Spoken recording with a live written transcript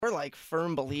We're like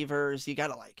firm believers. You got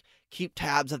to like keep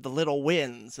tabs of the little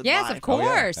wins. Yes, life. of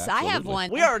course. Oh, yeah, I have absolutely. one.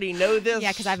 We already know this.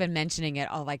 Yeah, because I've been mentioning it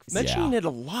all like mentioning it a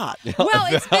lot. Well,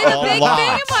 it's been a big lot. thing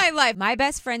in my life. My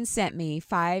best friend sent me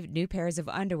 5 new pairs of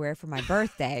underwear for my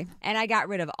birthday, and I got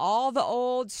rid of all the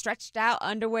old stretched out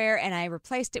underwear, and I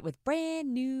replaced it with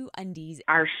brand new undies.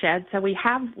 Our shed, so we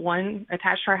have one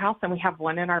attached to our house and we have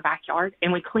one in our backyard,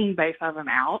 and we cleaned both of them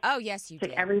out. Oh, yes, you Took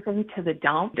did. everything to the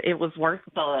dump. It was worth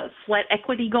the sweat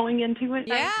equity going into it.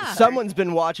 Yeah. Someone's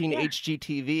been watching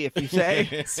HGTV, if you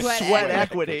say. Sweat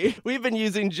equity. We've been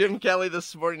using Jim Kelly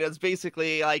this morning as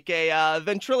basically like a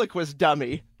ventriloquist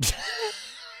dummy.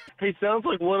 He sounds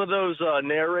like one of those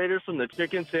narrators from the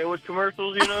chicken sandwich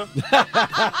commercials, you know?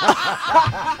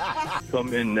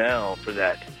 Come in now for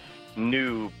that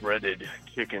new breaded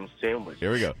chicken sandwich.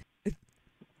 Here we go.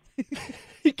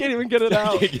 He can't even get it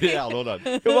out. Get it out. Hold on.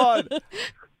 Come on.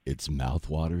 It's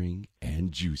mouthwatering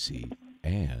and juicy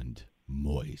and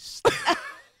moist.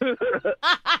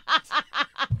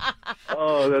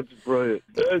 Oh, that's brilliant.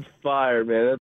 That's fire, man.